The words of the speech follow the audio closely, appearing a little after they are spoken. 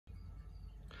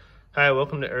Hi,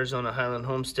 welcome to Arizona Highland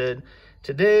Homestead.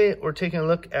 Today we're taking a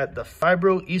look at the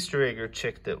Fibro Easter Egger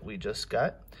chick that we just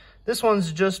got. This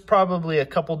one's just probably a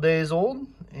couple days old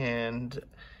and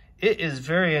it is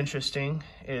very interesting.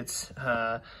 It's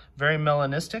very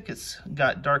melanistic. It's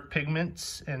got dark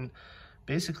pigments and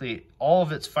basically all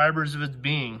of its fibers of its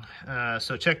being.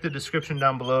 So check the description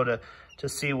down below to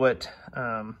see what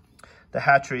the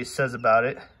hatchery says about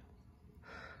it.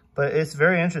 But it's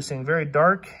very interesting, very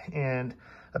dark, and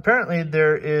apparently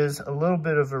there is a little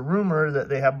bit of a rumor that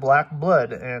they have black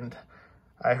blood, and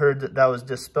I heard that that was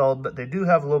dispelled, but they do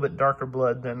have a little bit darker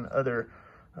blood than other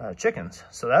chickens.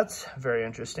 So that's very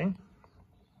interesting.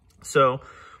 So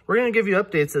we're going to give you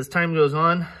updates as time goes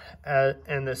on,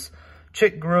 and this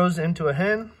chick grows into a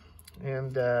hen,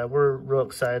 and we're real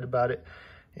excited about it.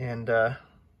 And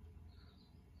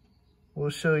we'll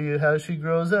show you how she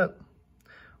grows up.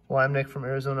 Well, I'm Nick from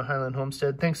Arizona Highland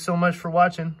Homestead. Thanks so much for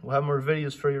watching. We'll have more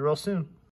videos for you real soon.